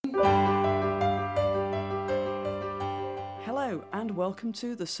Hello and welcome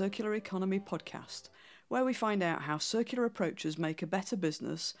to the Circular Economy podcast, where we find out how circular approaches make a better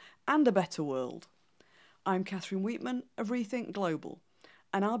business and a better world. I'm Catherine Wheatman of Rethink Global,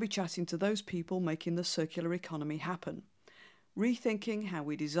 and I'll be chatting to those people making the circular economy happen, rethinking how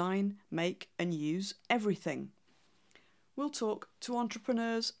we design, make and use everything. We'll talk to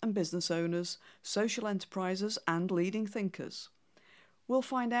entrepreneurs and business owners, social enterprises and leading thinkers. We'll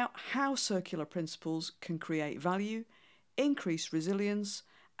find out how circular principles can create value, increase resilience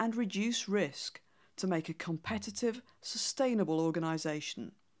and reduce risk to make a competitive, sustainable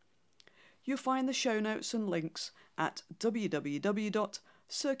organisation. You'll find the show notes and links at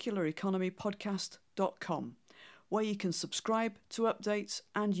www.circulareconomypodcast.com, where you can subscribe to updates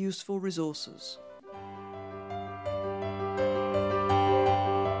and useful resources.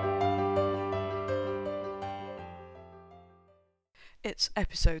 It's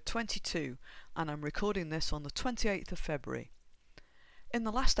episode 22 and I'm recording this on the 28th of February. In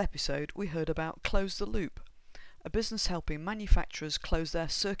the last episode we heard about Close the Loop, a business helping manufacturers close their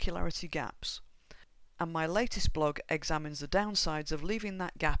circularity gaps. And my latest blog examines the downsides of leaving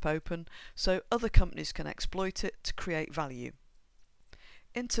that gap open so other companies can exploit it to create value.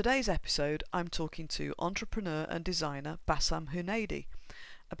 In today's episode I'm talking to entrepreneur and designer Bassam Huneidi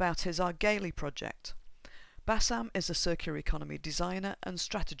about his Argaily project. Bassam is a circular economy designer and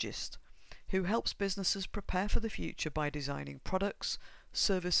strategist who helps businesses prepare for the future by designing products,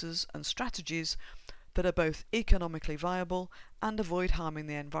 services and strategies that are both economically viable and avoid harming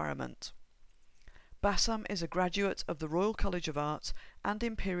the environment. Bassam is a graduate of the Royal College of Art and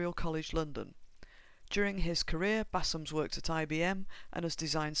Imperial College London. During his career, Bassam's worked at IBM and has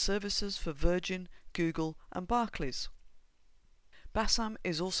designed services for Virgin, Google and Barclays. Bassam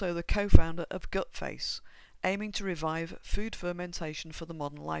is also the co-founder of Gutface, aiming to revive food fermentation for the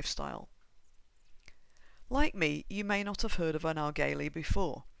modern lifestyle. Like me, you may not have heard of an Argaily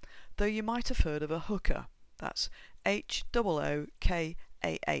before, though you might have heard of a hookah, that's Hookah.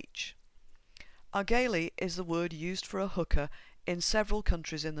 Argaily is the word used for a hookah in several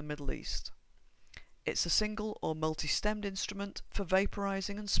countries in the Middle East. It's a single or multi-stemmed instrument for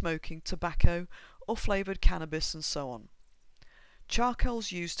vaporizing and smoking tobacco or flavoured cannabis and so on.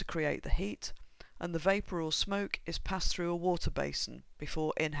 Charcoal's used to create the heat, and the vapour or smoke is passed through a water basin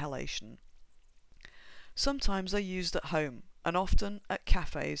before inhalation. Sometimes they're used at home and often at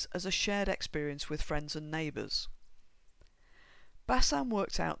cafes as a shared experience with friends and neighbours. Bassam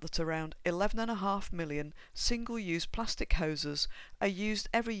worked out that around 11.5 million single-use plastic hoses are used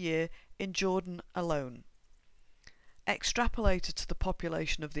every year in Jordan alone. Extrapolated to the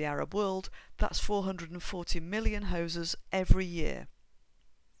population of the Arab world, that's 440 million hoses every year.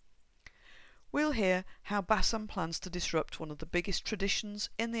 We'll hear how Bassam plans to disrupt one of the biggest traditions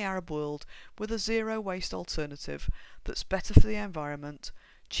in the Arab world with a zero-waste alternative that's better for the environment,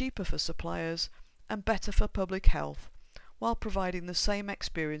 cheaper for suppliers and better for public health, while providing the same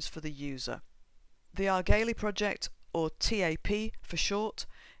experience for the user. The Argaily project, or TAP for short,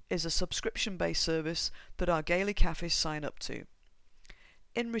 is a subscription-based service that Argaily cafes sign up to.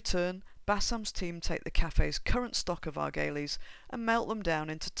 In return, Bassam's team take the cafe's current stock of Argaily's and melt them down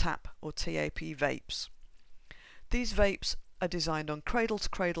into TAP or TAP vapes. These vapes are designed on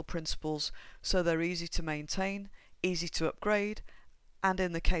cradle-to-cradle principles, so they're easy to maintain, easy to upgrade, and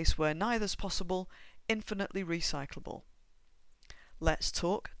in the case where neither's possible, infinitely recyclable. Let's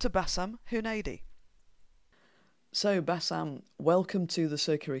talk to Bassam Huneidi. So Bassam, welcome to the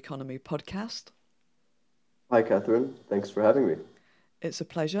Circular Economy podcast. Hi Catherine, thanks for having me. It's a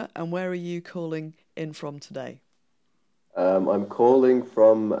pleasure. And where are you calling in from today? I'm calling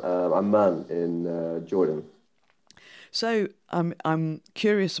from Amman in Jordan. So I'm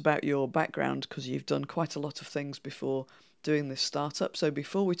curious about your background because you've done quite a lot of things before doing this startup. So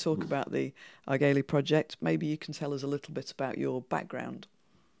before we talk about the Argaily project, maybe you can tell us a little bit about your background.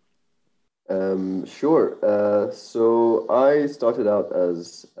 Sure. So I started out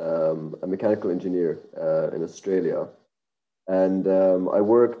as a mechanical engineer in Australia. And I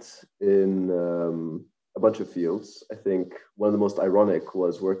worked in a bunch of fields. I think one of the most ironic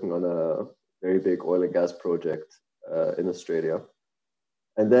was working on a very big oil and gas project in Australia.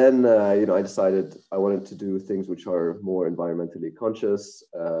 And then, I decided I wanted to do things which are more environmentally conscious.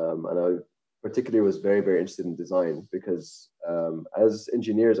 And I particularly was very, very interested in design because as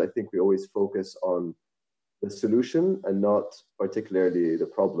engineers, I think we always focus on the solution and not particularly the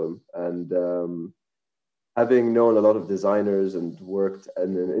problem. And having known a lot of designers and worked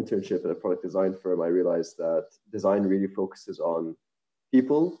in an internship at a product design firm, I realized that design really focuses on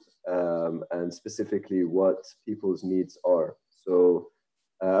people and specifically what people's needs are. So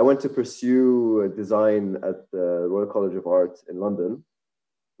I went to pursue design at the Royal College of Art in London,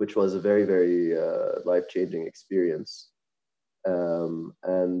 which was a very, very life-changing experience.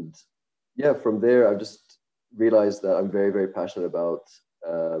 And yeah, from there, I've just realized that I'm very, very passionate about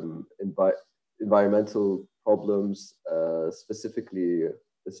environmental problems, specifically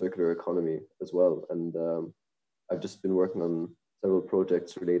the circular economy as well. And I've just been working on several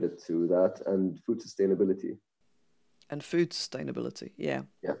projects related to that and food sustainability. And food sustainability, yeah.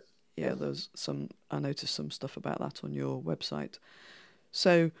 Yeah. Yeah, there's some, I noticed some stuff about that on your website.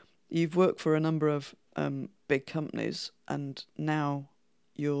 So you've worked for a number of big companies, and now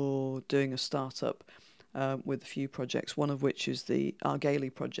you're doing a startup with a few projects, one of which is the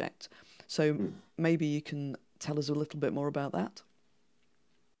Argaile project. So maybe you can tell us a little bit more about that?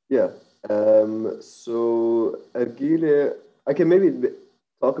 Yeah. So Argile, I can maybe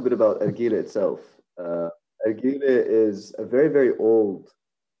talk a bit about Argile itself. Argile is a very, very old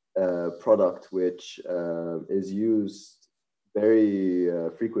product which is used very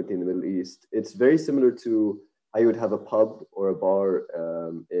frequently in the Middle East. It's very similar to how you would have a pub or a bar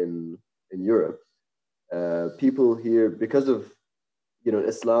in Europe. People here, because of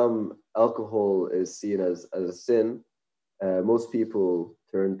Islam, alcohol is seen as a sin. Most people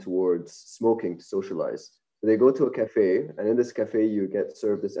turn towards smoking to socialize. So they go to a cafe, and in this cafe, you get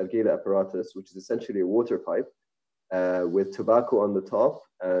served this argila apparatus, which is essentially a water pipe with tobacco on the top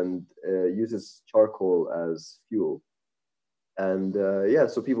and uses charcoal as fuel. And yeah,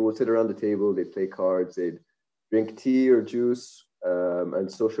 so people would sit around the table, they'd play cards, they'd drink tea or juice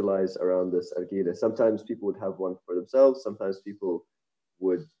and socialize around this argila. Sometimes people would have one for themselves, sometimes people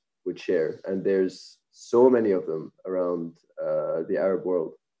would share. And there's so many of them around the Arab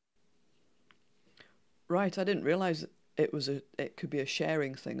world. Right, I didn't realize it could be a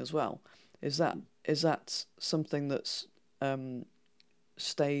sharing thing as well. Is that something that's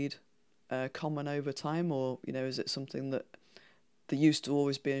stayed common over time, or is it something that there used to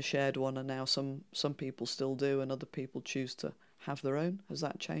always be a shared one, and now some people still do, and other people choose to have their own? Has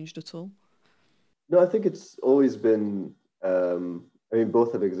that changed at all? No, I think it's always been, I mean,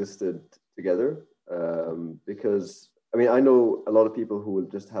 both have existed together because, I mean, I know a lot of people who will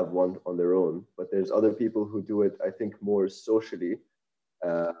just have one on their own, but there's other people who do it, I think, more socially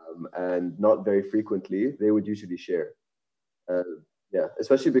and not very frequently. They would usually share. Uh, yeah,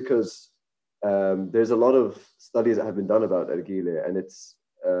 especially because there's a lot of studies that have been done about argile, and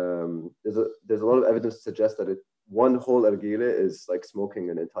there's a lot of evidence to suggest that one whole argile is like smoking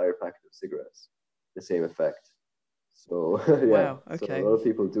an entire packet of cigarettes, the same effect. So yeah, Wow. so a Okay. lot of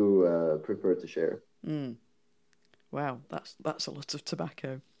people do prefer to share. Mm. Wow. That's a lot of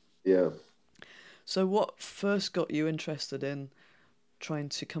tobacco. Yeah. So, what first got you interested in trying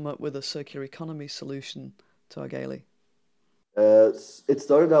to come up with a circular economy solution to Argaile? It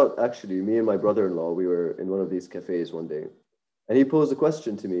started out actually, me and my brother-in-law, we were in one of these cafes one day, and he posed a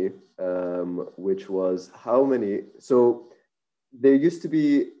question to me, which was how many. So there used to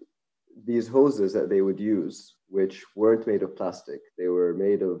be these hoses that they would use, which weren't made of plastic. They were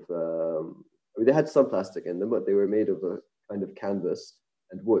made of, I mean, they had some plastic in them, but they were made of a kind of canvas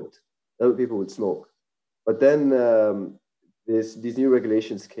and wood. That's what people would smoke. But then these new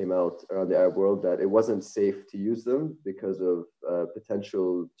regulations came out around the Arab world that it wasn't safe to use them because of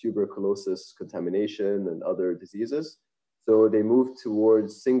potential tuberculosis contamination and other diseases. So they moved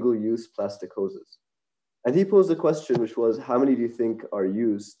towards single-use plastic hoses. And he posed a question, which was, how many do you think are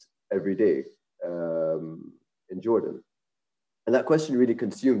used every day in Jordan? And that question really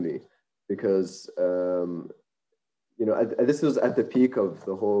consumed me because, this was at the peak of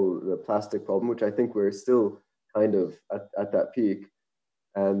the plastic problem, which I think we're still kind of at that peak.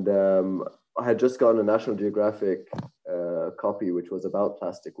 And I had just gotten a National Geographic copy, which was about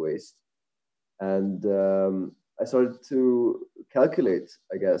plastic waste. And I started to calculate,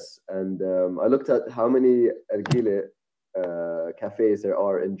 I guess. And I looked at how many Argile cafes there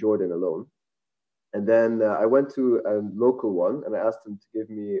are in Jordan alone. And then I went to a local one and I asked them to give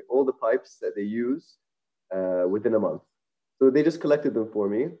me all the pipes that they use within a month. So they just collected them for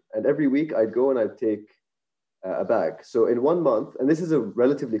me. And every week I'd go and I'd take a bag. So in 1 month, and this is a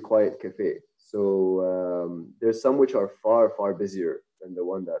relatively quiet cafe. So there's some which are far, far busier than the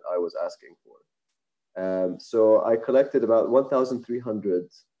one that I was asking for. So I collected about 1,300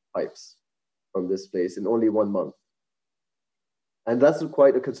 pipes from this place in only 1 month. And that's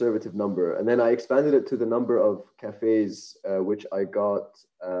quite a conservative number. And then I expanded it to the number of cafes which I got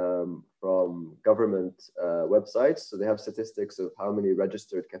from government websites. So they have statistics of how many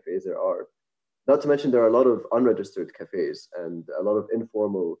registered cafes there are. Not to mention there are a lot of unregistered cafes and a lot of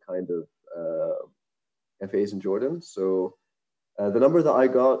informal kind of cafes in Jordan. So The number that I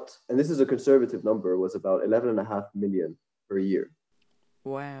got, and this is a conservative number, was about 11.5 million per year.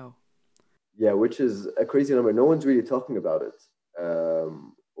 Wow. Yeah, which is a crazy number. No one's really talking about it.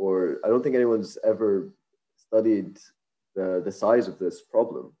 Or I don't think anyone's ever studied the size of this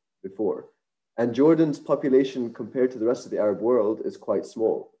problem before. And Jordan's population compared to the rest of the Arab world is quite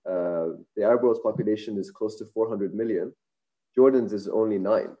small. The Arab world's population is close to 400 million. Jordan's is only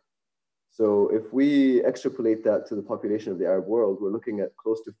 9. So if we extrapolate that to the population of the Arab world, we're looking at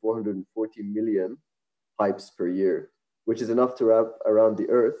close to 440 million pipes per year, which is enough to wrap around the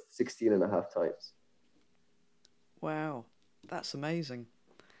earth 16 and a half times. Wow. That's amazing.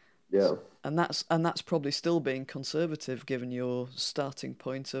 Yeah. And that's probably still being conservative given your starting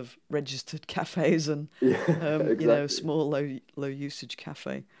point of registered cafes and Yeah, exactly. small low usage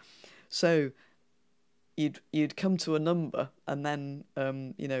cafe. So you'd come to a number, and then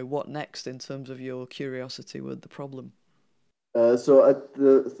what next in terms of your curiosity with the problem? So at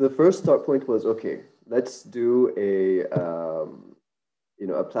the first start point was, okay, let's do a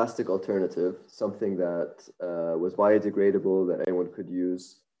plastic alternative, something that was biodegradable that anyone could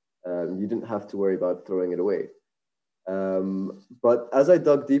use. You didn't have to worry about throwing it away. But as I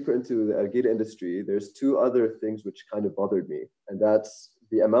dug deeper into the argila industry, there's 2 other things which kind of bothered me, and that's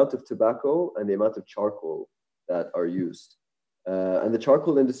the amount of tobacco and the amount of charcoal that are used. And the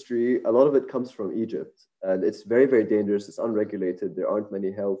charcoal industry, a lot of it comes from Egypt, and it's very, very dangerous. It's unregulated. There aren't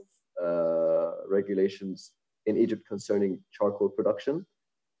many health regulations in Egypt concerning charcoal production.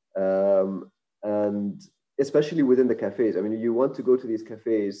 And especially within the cafes. I mean, you want to go to these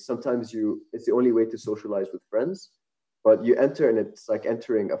cafes. Sometimes it's the only way to socialize with friends, but you enter and it's like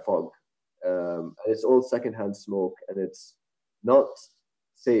entering a fog. And it's all secondhand smoke, and it's not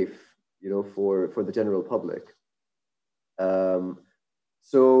safe, for the general public.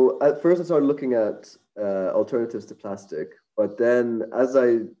 So at first I started looking at alternatives to plastic, but then as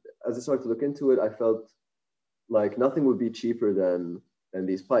I started to look into it, I felt like nothing would be cheaper than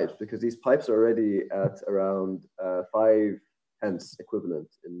these pipes, because these pipes are already at around 5 pence equivalent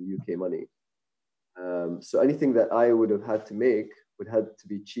in UK money. So anything that I would have had to make would have to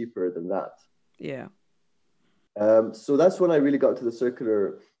be cheaper than that. Yeah. So that's when I really got to the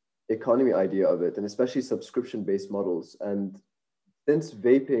circular economy idea of it, and especially subscription-based models. And since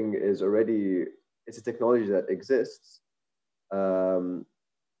vaping it's a technology that exists,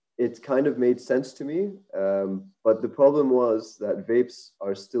 it kind of made sense to me. But the problem was that vapes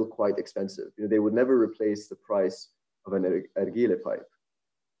are still quite expensive. They would never replace the price of an argile pipe.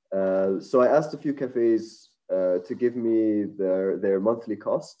 So I asked a few cafes to give me their monthly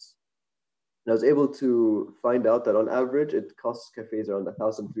costs. And I was able to find out that on average, it costs cafes around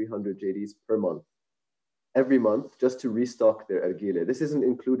 1,300 JDs per month, every month, just to restock their argile. This isn't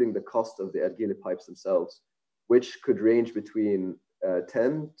including the cost of the argile pipes themselves, which could range between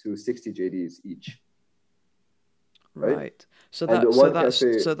 10 to 60 JDs each. Right. So And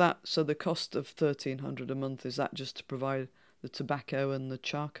the cost of 1,300 a month, is that just to provide the tobacco and the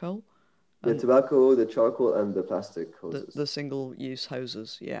charcoal? The tobacco, the charcoal, and the plastic hoses. The single-use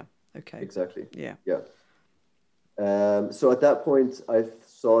hoses, yeah. Okay. Exactly. Yeah. Yeah. So at that point, I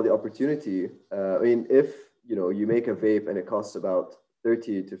saw the opportunity. I mean, if you make a vape and it costs about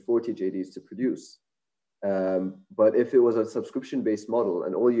 30 to 40 JDs to produce, but if it was a subscription-based model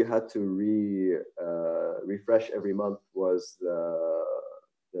and all you had to refresh every month was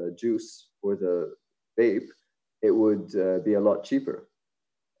the juice or the vape, it would be a lot cheaper.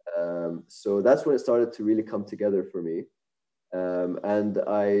 So that's when it started to really come together for me. And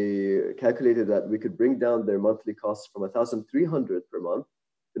I calculated that we could bring down their monthly costs from 1,300 per month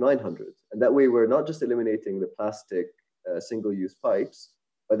to 900. And that way, we're not just eliminating the plastic single-use pipes,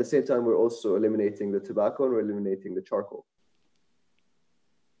 but at the same time, we're also eliminating the tobacco and we're eliminating the charcoal.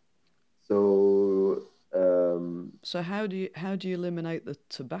 So, so how do you eliminate the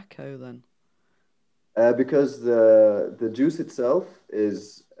tobacco then? Because the juice itself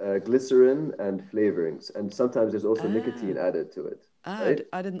is glycerin and flavorings, and sometimes there's also nicotine added to it. Right?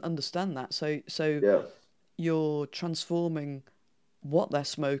 I didn't understand that. So Yeah, you're transforming what they're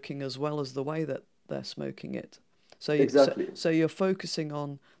smoking as well as the way that they're smoking it. exactly. So you're focusing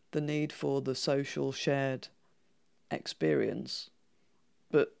on the need for the social shared experience,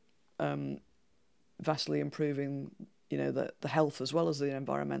 but vastly improving, the health as well as the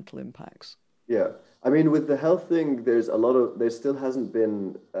environmental impacts. Yeah, I mean, with the health thing, there still hasn't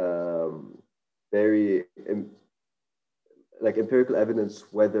been very empirical evidence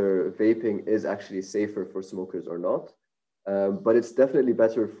whether vaping is actually safer for smokers or not. But it's definitely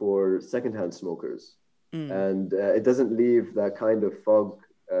better for secondhand smokers. And it doesn't leave that kind of fog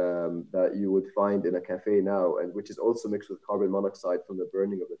that you would find in a cafe now, and which is also mixed with carbon monoxide from the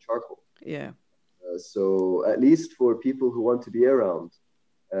burning of the charcoal. Yeah. So at least for people who want to be around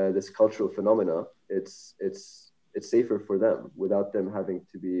this cultural phenomena, it's safer for them without them having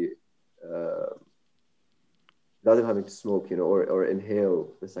to be uh, without them having to smoke, or inhale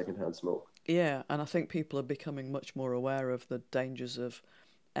the secondhand smoke. Yeah, and I think people are becoming much more aware of the dangers of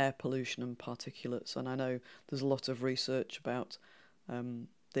air pollution and particulates. And I know there's a lot of research about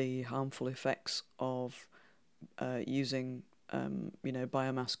the harmful effects of using,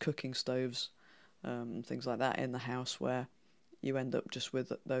 biomass cooking stoves, things like that in the house, where you end up just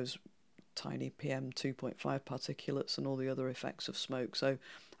with those tiny PM 2.5 particulates and all the other effects of smoke. So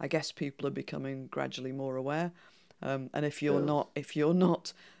I guess people are becoming gradually more aware. And if you're Yeah.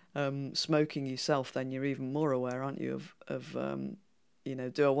 not smoking yourself, then you're even more aware, aren't you, of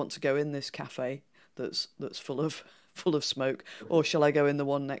do I want to go in this cafe that's full of full of smoke, or shall I go in the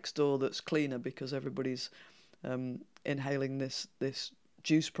one next door that's cleaner because everybody's inhaling this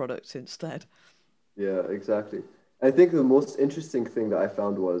juice product instead? Yeah, exactly. I think the most interesting thing that I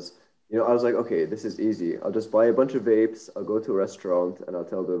found was, I was like, okay, this is easy. I'll just buy a bunch of vapes. I'll go to a restaurant and I'll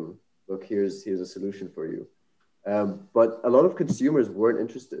tell them, look, here's a solution for you. But a lot of consumers weren't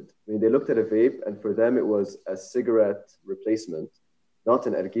interested. I mean, they looked at a vape, and for them, it was a cigarette replacement, not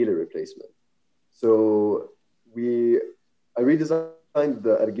an nargile replacement. So I redesigned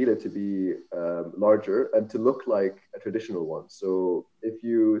the nargile to be larger and to look like a traditional one. So if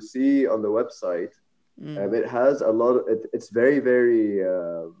you see on the website, it has a lot of it's very, very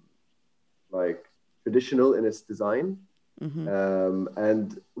like traditional in its design. Mm-hmm.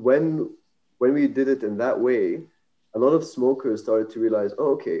 And when we did it in that way, a lot of smokers started to realize,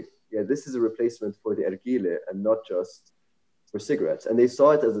 oh, okay, yeah, this is a replacement for the nargile and not just for cigarettes. And they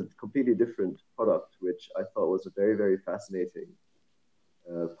saw it as a completely different product, which I thought was a very, very fascinating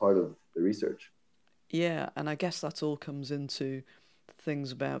part of the research. Yeah, and I guess that all comes into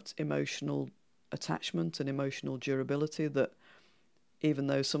things about emotional attachment and emotional durability, that even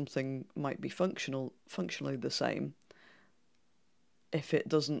though something might be functionally the same, if it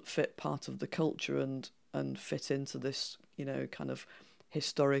doesn't fit part of the culture and fit into this, kind of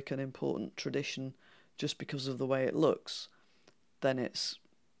historic and important tradition just because of the way it looks, then it's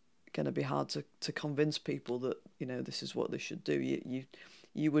going to be hard to convince people that, this is what they should do.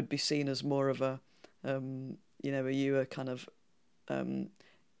 You would be seen as more of a, are you a kind of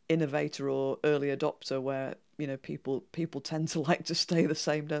innovator or early adopter, where people tend to like to stay the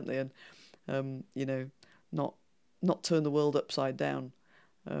same, don't they? And not turn the world upside down.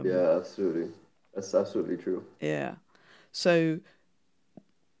 Yeah, absolutely. That's absolutely true. Yeah. So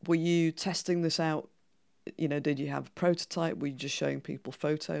were you testing this out? Did you have a prototype? Were you just showing people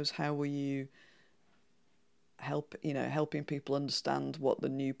photos? How were you helping people understand what the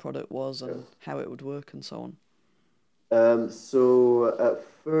new product was Yeah. and how it would work and so on? So at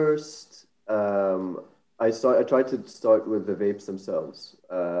first, I tried to start with the vapes themselves,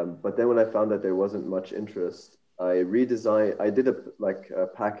 but then when I found that there wasn't much interest, I did a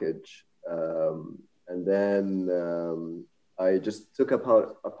package, and then I just took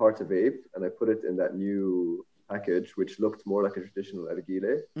apart a vape and I put it in that new package, which looked more like a traditional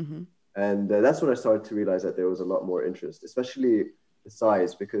nargile. Mm-hmm. And that's when I started to realize that there was a lot more interest, especially the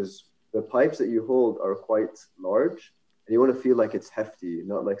size, because the pipes that you hold are quite large, and you want to feel like it's hefty,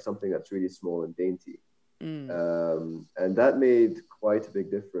 not like something that's really small and dainty. Mm. And that made quite a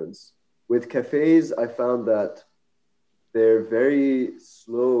big difference. With cafes, I found that they're very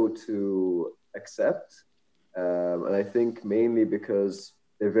slow to accept, and I think mainly because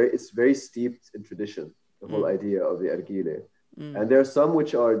it's very steeped in tradition, the whole idea of the nargile. And there are some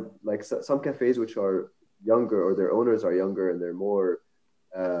which are like some cafes which are younger, or their owners are younger, and they're more.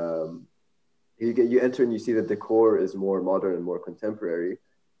 You enter and you see the decor is more modern and more contemporary.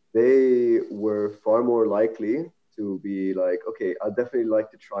 They were far more likely to be like, okay, I'd definitely like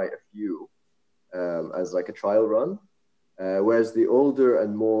to try a few as like a trial run. Whereas the older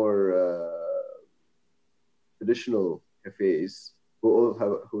and more traditional cafes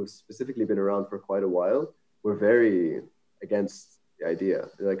who've specifically been around for quite a while were very against the idea.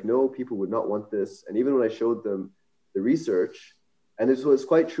 They're like, no, people would not want this. And even when I showed them the research, and it was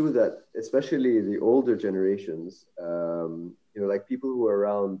quite true that especially the older generations, like people who are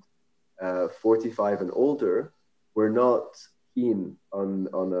around 45 and older, were not keen on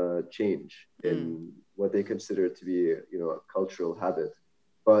a change in what they consider to be, a cultural habit.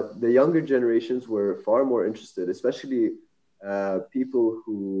 But the younger generations were far more interested, especially people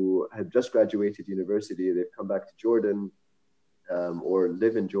who had just graduated university. They've come back to Jordan, or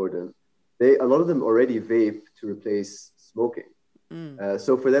live in Jordan. A lot of them already vape to replace smoking.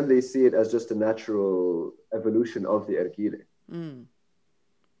 So for them, they see it as just a natural evolution of the ergile. Yeah.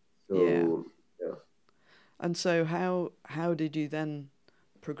 So yeah. And so how did you then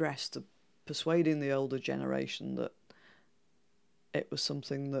progress to persuading the older generation that it was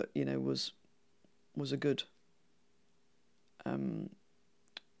something that, you know, was a good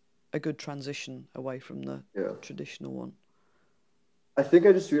transition away from the traditional one? I think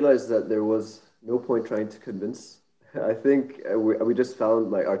I just realized that there was no point trying to convince. I think we just found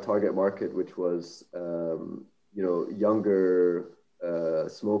like our target market, which was younger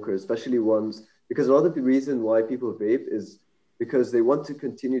smokers, especially ones, because a lot of the reason why people vape is because they want to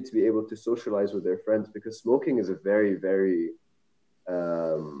continue to be able to socialize with their friends, because smoking is a very, very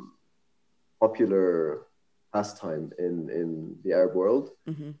popular pastime in the Arab world.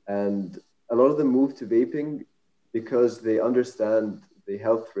 And a lot of them move to vaping because they understand the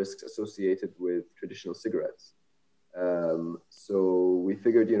health risks associated with traditional cigarettes. So we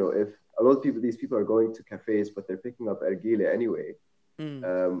figured, if a lot of these people are going to cafes, but they're picking up ergile anyway,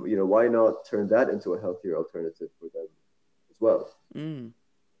 why not turn that into a healthier alternative for them as well?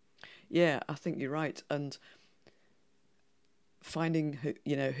 Yeah, I think you're right. And finding who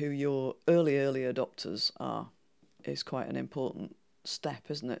your early adopters are is quite an important step,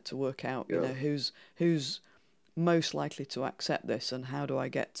 isn't it? To work out, who's most likely to accept this, and how do I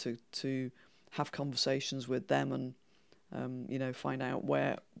get to have conversations with them, and find out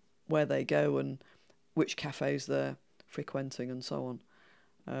where they go and which cafes they're frequenting and so on.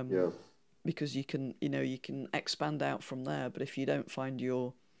 Because you can expand out from there, but if you don't find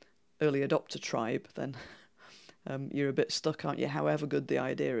your early adopter tribe, then you're a bit stuck, aren't you? However good the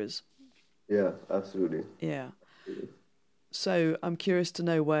idea is. Yeah, absolutely. Yeah. Absolutely. So I'm curious to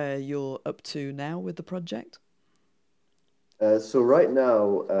know where you're up to now with the project. So right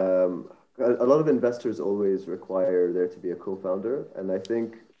now, a lot of investors always require there to be a co-founder, and I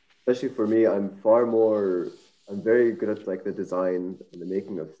think, especially for me, I'm very good at like the design and the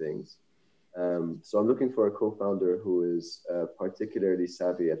making of things. So I'm looking for a co-founder who is particularly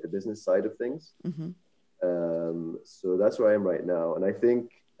savvy at the business side of things. So that's where I am right now, and I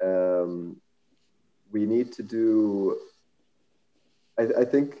think we need to do. I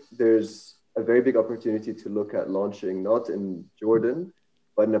think there's a very big opportunity to look at launching not in Jordan,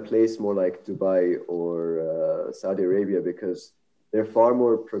 but in a place more like Dubai or Saudi Arabia, because they're far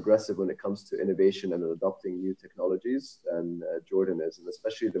more progressive when it comes to innovation and adopting new technologies than Jordan is, and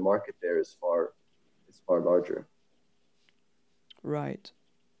especially the market there is far larger. Right,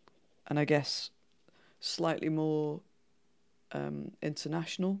 and I guess slightly more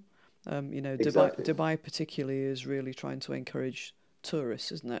international. Exactly. Dubai particularly is really trying to encourage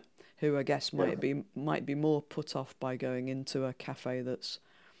tourists, isn't it? Who I guess might be more put off by going into a cafe that's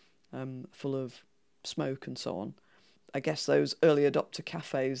full of smoke and so on. I guess those early adopter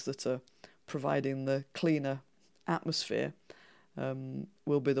cafes that are providing the cleaner atmosphere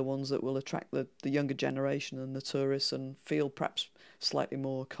will be the ones that will attract the younger generation and the tourists, and feel perhaps slightly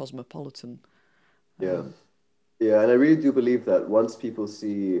more cosmopolitan. Yeah, and I really do believe that once people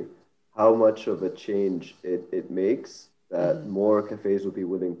see how much of a change it makes, that more cafes will be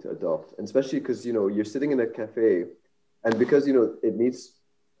willing to adopt, and especially because you're sitting in a cafe, and because it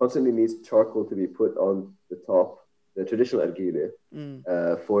constantly needs charcoal to be put on the top, the traditional ergile,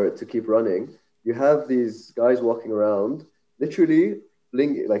 for it to keep running. You have these guys walking around, literally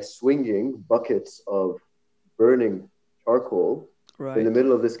swinging buckets of burning charcoal in the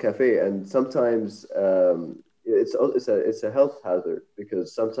middle of this cafe, and sometimes it's a health hazard,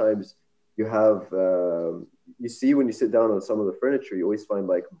 because sometimes you have you see when you sit down on some of the furniture, you always find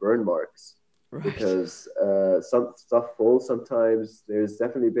like burn marks, because some stuff falls. Sometimes there's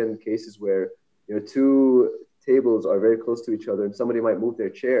definitely been cases where two tables are very close to each other, and somebody might move their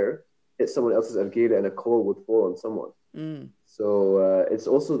chair, hit someone else's ergile, and a coal would fall on someone. So it's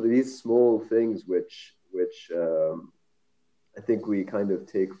also these small things which I think we kind of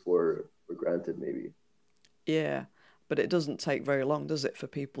take for granted, maybe. Yeah, but it doesn't take very long, does it, for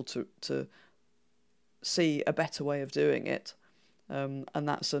people to see a better way of doing it, and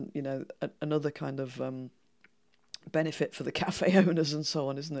that's another kind of benefit for the cafe owners and so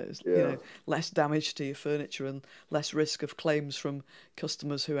on, isn't it? It's, less damage to your furniture and less risk of claims from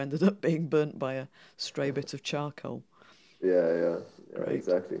customers who ended up being burnt by a stray bit of charcoal. Yeah,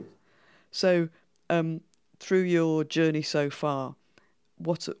 exactly. So, through your journey so far,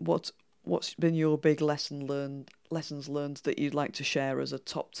 what's been your big lessons learned that you'd like to share as a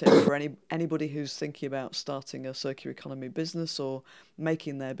top tip for anybody who's thinking about starting a circular economy business or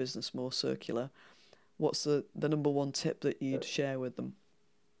making their business more circular? What's the number one tip that you'd share with them?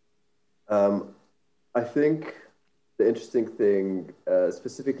 I think the interesting thing,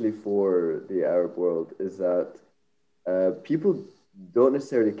 specifically for the Arab world, is that people don't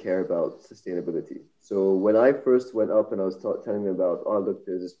necessarily care about sustainability. So when I first went up and I was telling them about, oh look,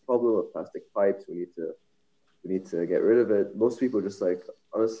 there's this problem of plastic pipes. We need to get rid of it. Most people are just like,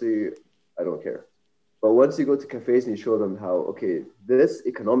 honestly, I don't care. But once you go to cafes and you show them how, okay, this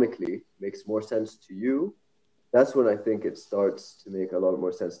economically makes more sense to you, that's when I think it starts to make a lot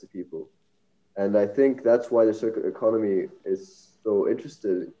more sense to people. And I think that's why the circular economy is so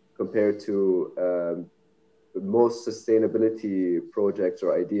interested compared to most sustainability projects or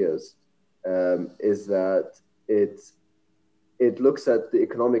ideas, is that it looks at the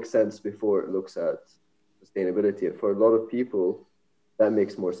economic sense before it looks at sustainability. And for a lot of people, that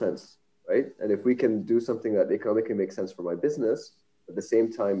makes more sense, right? And if we can do something that economically makes sense for my business, at the same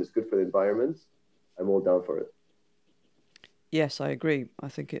time is good for the environment, I'm all down for it. Yes, I agree. I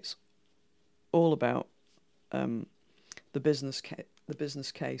think it's all about um, the business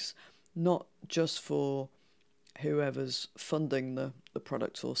case, not just for whoever's funding the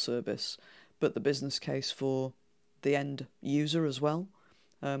product or service, but the business case for the end user as well,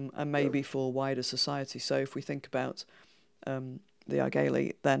 and Yeah, maybe for wider society. So if we think about the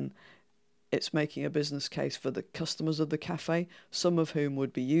Argeli, then it's making a business case for the customers of the cafe, some of whom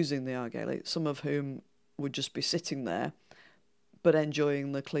would be using the Argeli, some of whom would just be sitting there but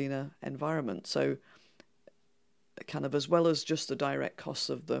enjoying the cleaner environment. So kind of as well as just the direct costs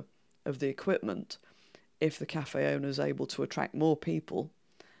of the equipment, if the cafe owner is able to attract more people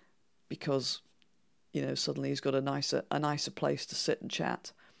because suddenly he's got a nicer place to sit and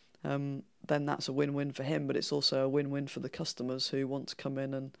chat, then that's a win-win for him. But it's also a win-win for the customers who want to come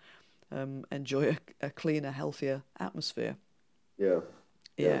in and enjoy a cleaner, healthier atmosphere. yeah,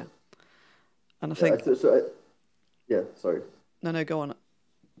 yeah, Yeah, and I yeah. think Yeah. Sorry. no, no, go on.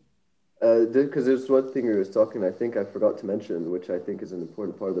 Because there's one thing we was talking, I think I forgot to mention, which I think is an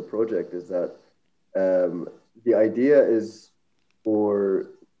important part of the project, is that um, the idea is for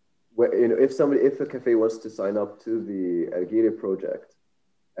if a cafe wants to sign up to the Algeria project,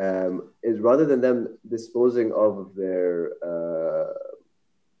 is rather than them disposing of their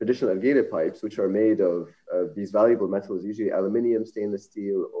traditional Algeria pipes, which are made of these valuable metals, usually aluminium, stainless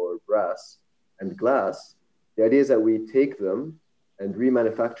steel, or brass and glass. The idea is that we take them and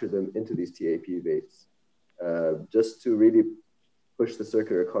remanufacture them into these TAP vates, just to really push the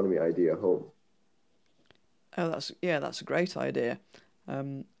circular economy idea home. Oh, that's a great idea,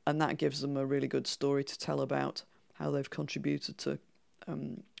 and that gives them a really good story to tell about how they've contributed to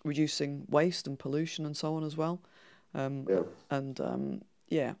reducing waste and pollution and so on as well. Um, Yeah. and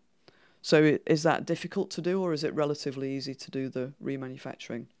yeah, so is that difficult to do, or is it relatively easy to do the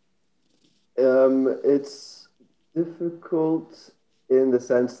remanufacturing? It's difficult in the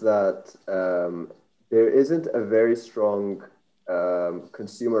sense that there isn't a very strong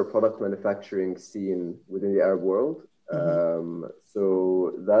consumer product manufacturing scene within the Arab world. Hmm.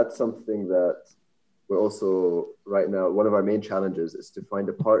 So that's something that we're also right now, one of our main challenges is to find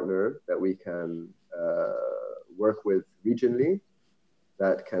a partner that we can work with regionally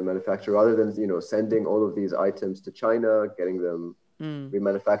that can manufacture rather than sending all of these items to China, getting them Mm.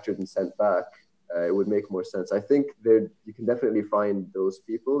 remanufactured and sent back. It would make more sense. I think there you can definitely find those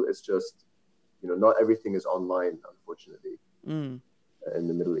people. It's just not everything is online, unfortunately, Mm. in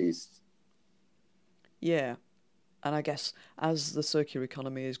the Middle East. Yeah, and I guess as the circular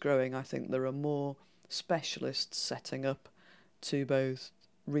economy is growing, I think there are more specialists setting up to both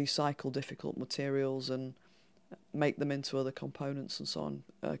recycle difficult materials and make them into other components and so on.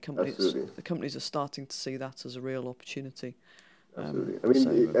 Absolutely, The companies are starting to see that as a real opportunity. absolutely. I So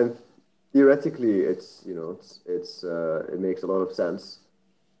mean, and theoretically, it makes a lot of sense.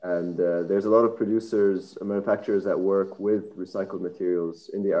 And there's a lot of producers and manufacturers that work with recycled materials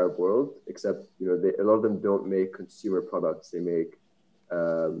in the Arab world, except a lot of them don't make consumer products. They make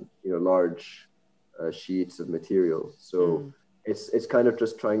large sheets of material. So mm, it's kind of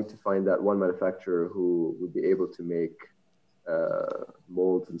just trying to find that one manufacturer who would be able to make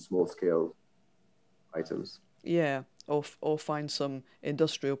molds and small scale items. yeah, or find some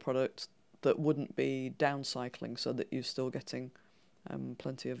industrial product that wouldn't be downcycling, so that you're still getting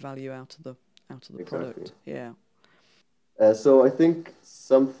plenty of value out of the Exactly. product. Yeah. So I think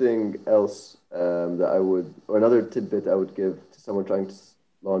something else or another tidbit I would give to someone trying to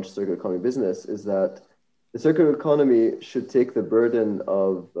launch circular economy business is that the circular economy should take the burden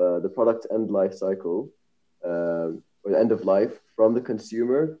of the product end life cycle or the end of life from the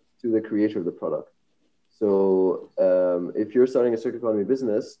consumer to the creator of the product. So if you're starting a circular economy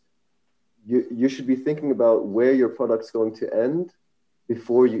business, you should be thinking about where your product's going to end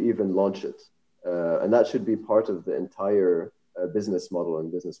before you even launch it. and that should be part of the entire business model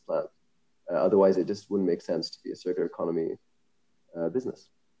and business plan. Otherwise, it just wouldn't make sense to be a circular economy business.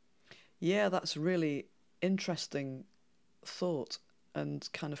 Yeah, that's really interesting thought, and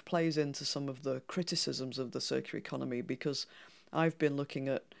kind of plays into some of the criticisms of the circular economy, because I've been looking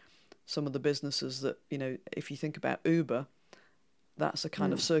at some of the businesses that, if you think about Uber, that's a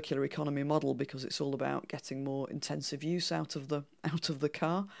kind of circular economy model, because it's all about getting more intensive use out of the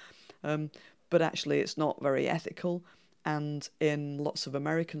car, but actually it's not very ethical. And in lots of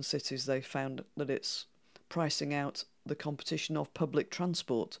American cities, they found that it's pricing out the competition of public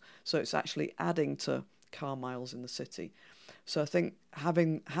transport, so it's actually adding to car miles in the city. So I think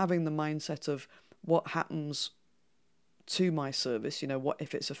having the mindset of what happens to my service, what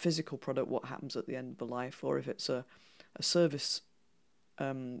if it's a physical product, what happens at the end of the life, or if it's a service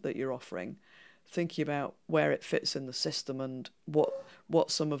that you're offering, thinking about where it fits in the system and what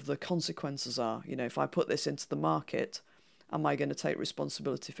some of the consequences are. If I put this into the market, am I going to take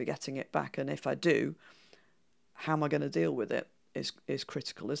responsibility for getting it back? And if I do, how am I going to deal with it is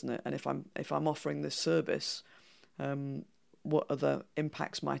critical, isn't it? And if I'm offering this service, what other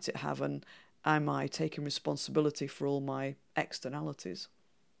impacts might it have, and am I taking responsibility for all my externalities?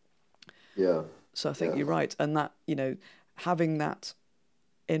 Yeah. So I think you're right, and that, having that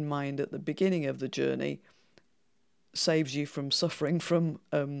in mind at the beginning of the journey saves you from suffering from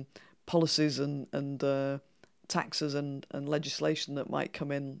policies and taxes and legislation that might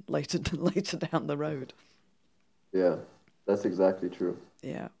come in later down the road. Yeah, that's exactly true.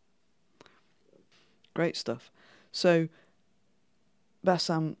 Yeah, great stuff. So,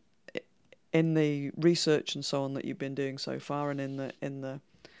 Bassam, in the research and so on that you've been doing so far, and in the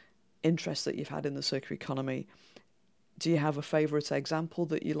interest that you've had in the circular economy, do you have a favourite example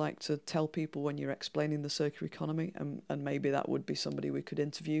that you like to tell people when you're explaining the circular economy? And maybe that would be somebody we could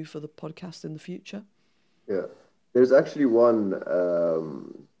interview for the podcast in the future. Yeah, there's actually one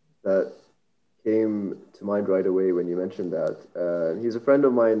that came to mind right away when you mentioned that. He's a friend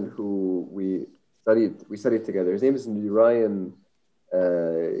of mine who we studied together. His name is Nurayan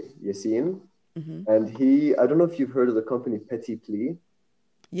Yassin, and I don't know if you've heard of the company Petit Pli.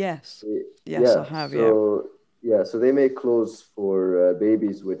 Yes, I have. So they make clothes for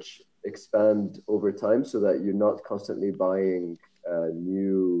babies which expand over time, so that you're not constantly buying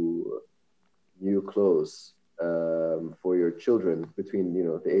new clothes for your children between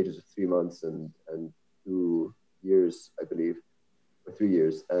the ages of 3 months and 2 years, I believe, or 3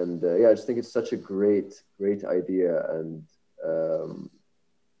 years. And I just think it's such a great idea, and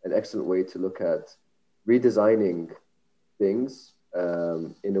an excellent way to look at redesigning things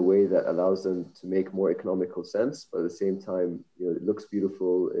in a way that allows them to make more economical sense, but at the same time, it looks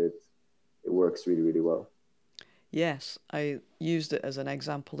beautiful. It works really, really well. Yes, I used it as an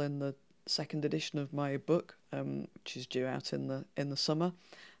example in the second edition of my book, which is due out in the summer,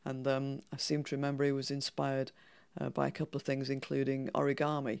 and I seem to remember it was inspired by a couple of things, including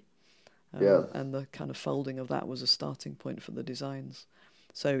origami, and the kind of folding of that was a starting point for the designs.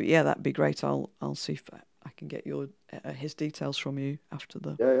 So yeah, that'd be great. I'll see if I can get his details from you after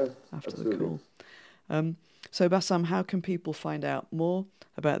the call. So Bassam, how can people find out more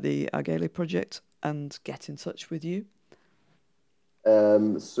about the Ageli project and get in touch with you?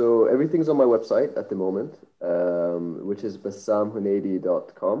 So everything's on my website at the moment, which is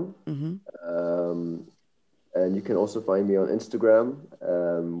bassamhuneidi.com. And you can also find me on Instagram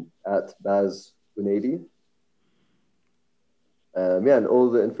at bazhuneidi. And all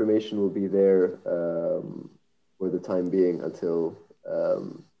the information will be there for the time being until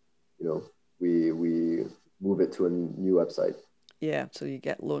we move it to a new website. Yeah, so you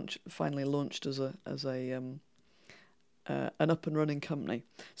get finally launched as a an up and running company.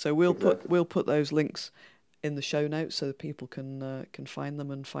 So we'll put those links in the show notes so that people can find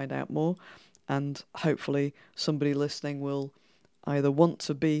them and find out more. And hopefully somebody listening will either want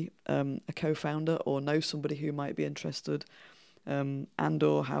to be a co-founder or know somebody who might be interested, and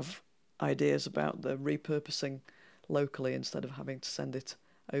or have ideas about the repurposing locally instead of having to send it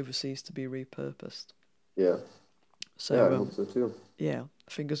overseas to be repurposed. Yeah. So I hope so too. Yeah,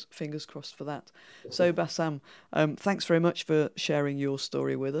 fingers crossed for that. So Bassam, thanks very much for sharing your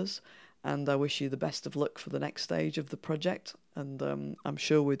story with us, and I wish you the best of luck for the next stage of the project. And I'm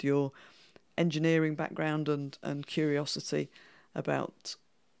sure with your engineering background and curiosity about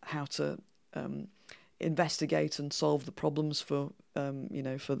how to investigate and solve the problems for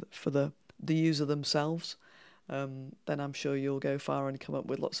the user themselves, then I'm sure you'll go far and come up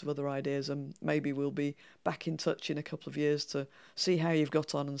with lots of other ideas, and maybe we'll be back in touch in a couple of years to see how you've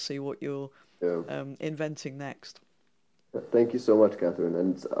got on and see what you're inventing next. Thank you so much, Catherine.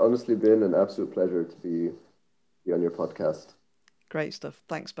 And it's honestly been an absolute pleasure to be on your podcast. Great stuff.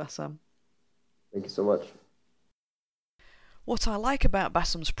 Thanks, Bassam. Thank you so much. What I like about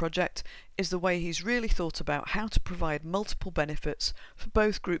Bassam's project is the way he's really thought about how to provide multiple benefits for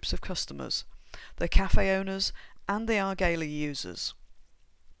both groups of customers, the cafe owners and the Argaila users.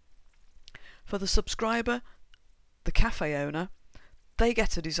 For the subscriber, the cafe owner, they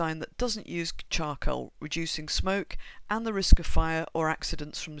get a design that doesn't use charcoal, reducing smoke and the risk of fire or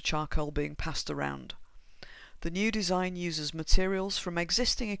accidents from the charcoal being passed around. The new design uses materials from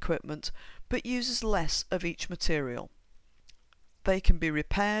existing equipment but uses less of each material. They can be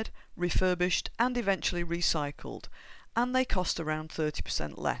repaired, refurbished and eventually recycled, and they cost around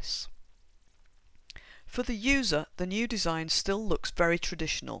 30% less. For the user, the new design still looks very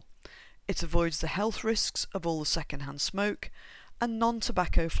traditional. It avoids the health risks of all the second-hand smoke, and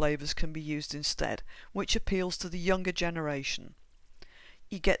non-tobacco flavours can be used instead, which appeals to the younger generation.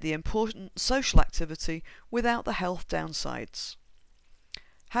 You get the important social activity without the health downsides.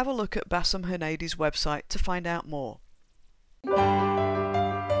 Have a look at Bassam Hanadi's website to find out more.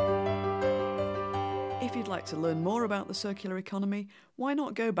 If you'd like to learn more about the circular economy, why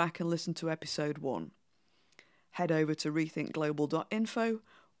not go back and listen to episode 1. Head over to rethinkglobal.info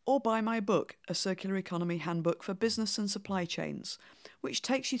or buy my book, A Circular Economy Handbook for Business and Supply Chains, which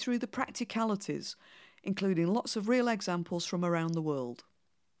takes you through the practicalities, including lots of real examples from around the world.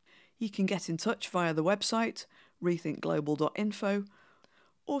 You can get in touch via the website, rethinkglobal.info,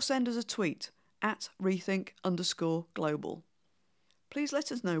 or send us a tweet at rethink_global. Please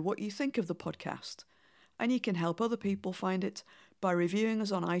let us know what you think of the podcast, and you can help other people find it by reviewing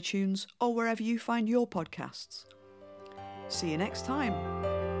us on iTunes or wherever you find your podcasts. See you next time.